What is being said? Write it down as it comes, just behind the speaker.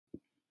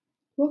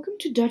Welcome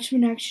to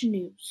Dutchman Action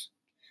News.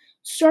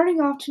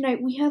 Starting off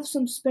tonight, we have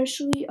some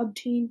specially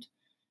obtained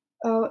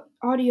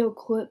audio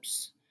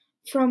clips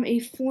from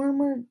a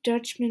former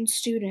Dutchman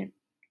student.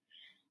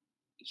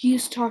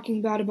 He's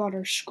talking about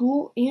our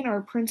school and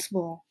our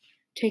principal.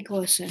 Take a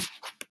listen.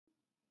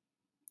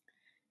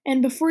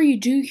 And before you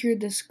do hear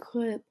this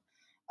clip,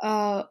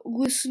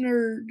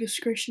 listener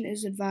discretion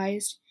is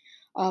advised.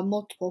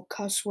 Multiple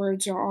cuss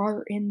words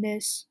are in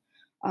this,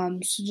 so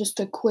just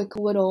a quick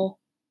little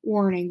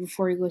warning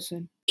before you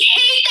listen. I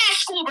hate that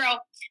school, bro.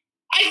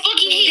 I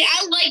fucking hate it.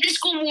 I like this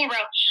school more, bro.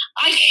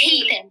 I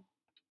hate them.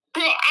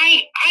 Bro,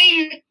 I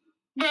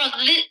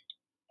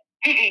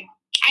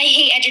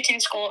hate Edgerton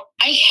School.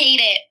 I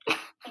hate it.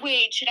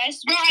 Wait, should I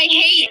Bro, I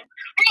hate it.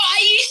 Bro, I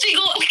used to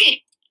go,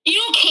 okay, you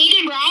know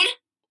Caden Brown?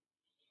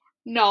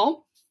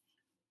 No.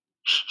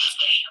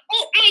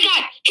 Oh my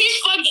god,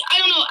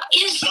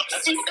 his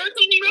sister told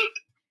me, bro.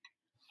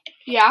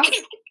 Yeah.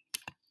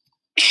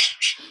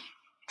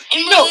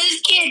 And bro,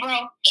 this kid, bro,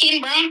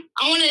 Caden Brown,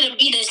 I wanted to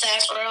beat his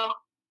ass, bro.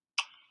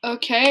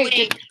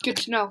 Okay, good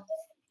to know.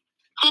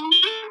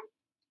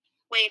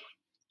 Wait.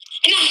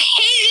 And I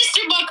hate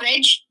Mr.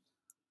 Buckridge.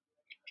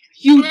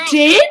 You Bro,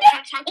 did?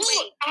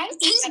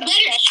 He's better.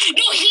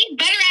 No, he's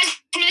better as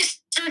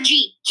Mr.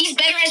 G. He's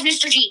better as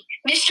Mr. G.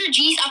 Mr.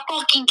 G's a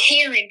fucking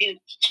Karen, dude.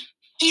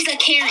 He's a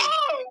Karen.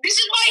 Oh. This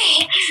is why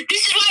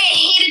I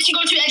hated to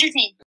go to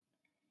Edgerton.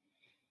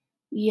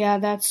 Yeah,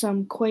 that's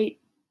quite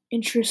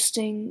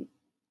interesting.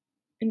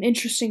 An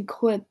interesting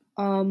clip.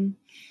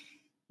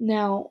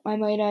 Now I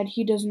might add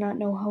he does not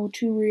know how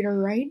to read or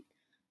write.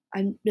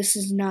 This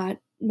is not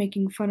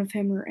making fun of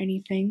him or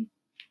anything.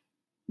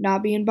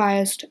 Not being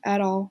biased at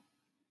all.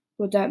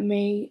 But that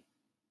may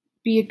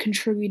be a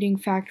contributing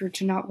factor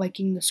to not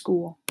liking the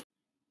school.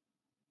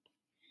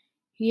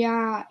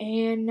 Yeah,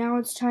 and now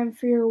it's time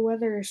for your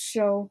weather,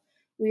 so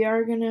we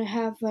are going to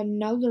have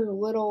another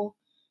little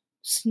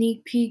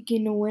sneak peek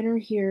in the winter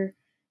here.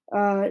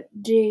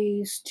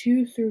 Days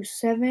 2 through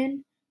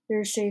 7,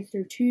 Thursday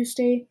through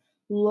Tuesday,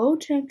 low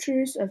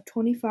temperatures of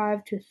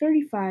 25 to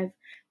 35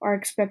 are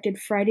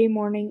expected Friday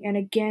morning and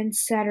again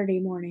Saturday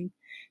morning.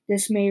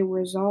 This may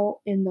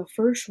result in the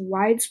first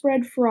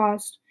widespread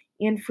frost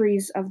and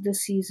freeze of the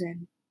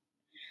season.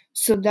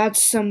 So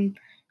that's some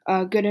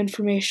good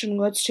information.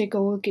 Let's take a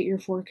look at your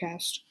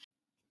forecast.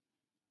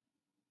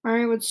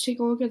 Alright, let's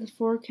take a look at the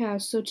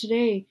forecast. So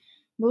today,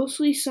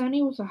 mostly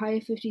sunny with a high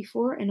of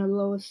 54 and a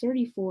low of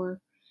 34.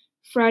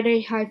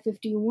 Friday, high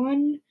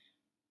 51,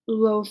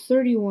 low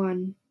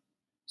 31.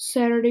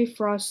 Saturday,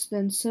 frost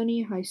then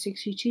sunny, high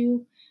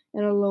 62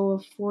 and a low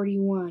of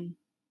 41.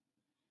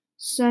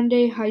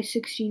 Sunday, high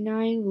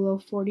 69, low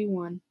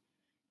 41.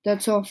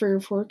 That's all for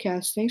your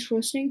forecast. Thanks for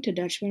listening to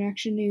Dutchman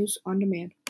Action News on Demand.